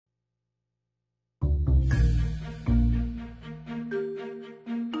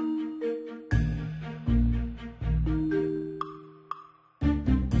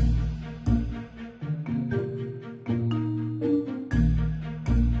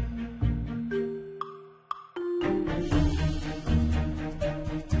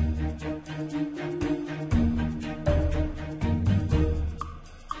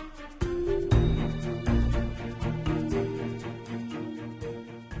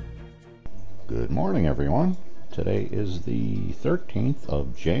Good morning, everyone. Today is the 13th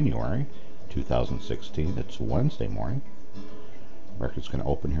of January 2016. It's Wednesday morning. Market's going to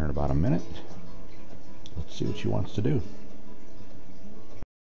open here in about a minute. Let's see what she wants to do.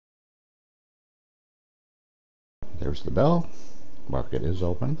 There's the bell. Market is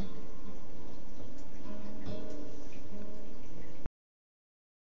open.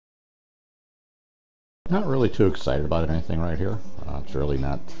 Not really too excited about anything right here. It's really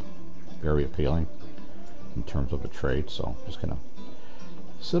not very appealing in terms of a trade, so I'm just gonna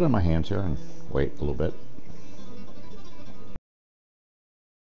sit on my hands here and wait a little bit.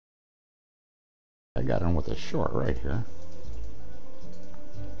 I got in with a short right here.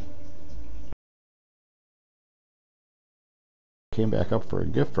 Came back up for a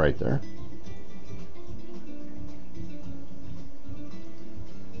gift right there.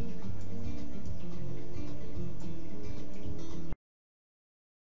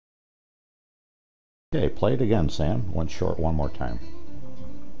 Okay, play it again, Sam. Went short one more time.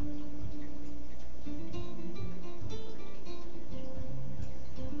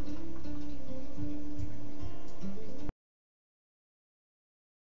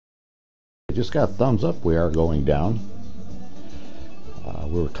 I just got thumbs up. We are going down.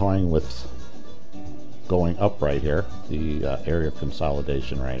 We were toying with going up right here, the area of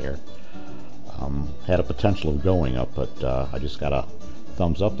consolidation right here. Had a potential of going up, but I just got a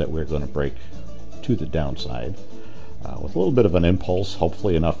thumbs up that we're going to break to the downside with a little bit of an impulse,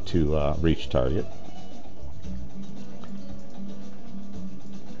 hopefully enough to reach target.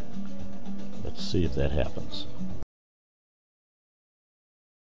 Let's see if that happens.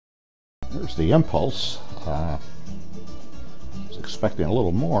 There's the impulse. I was expecting a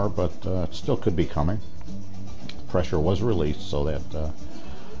little more, but it still could be coming. Pressure was released, so that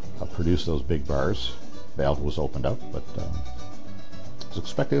produced those big bars. Valve was opened up, but I was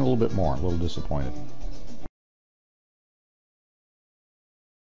expecting a little bit more. A little disappointed.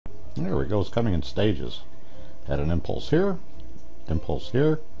 There we go. It's coming in stages. Had an impulse here, impulse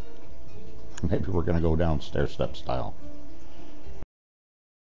here. Maybe we're going to go down stair-step style.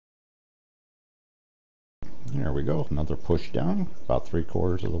 There we go. Another push down. About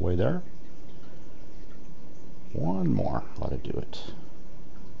 3/4 of the way there. One more. Ought to do it.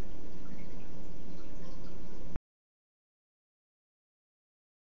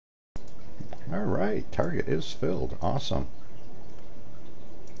 All right. Target is filled. Awesome.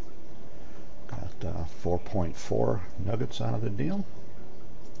 Got 4.4 nuggets out of the deal.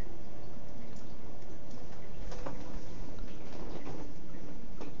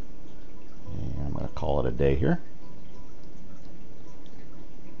 And I'm going to call it a day here.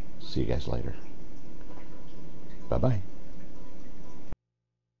 See you guys later. Bye-bye.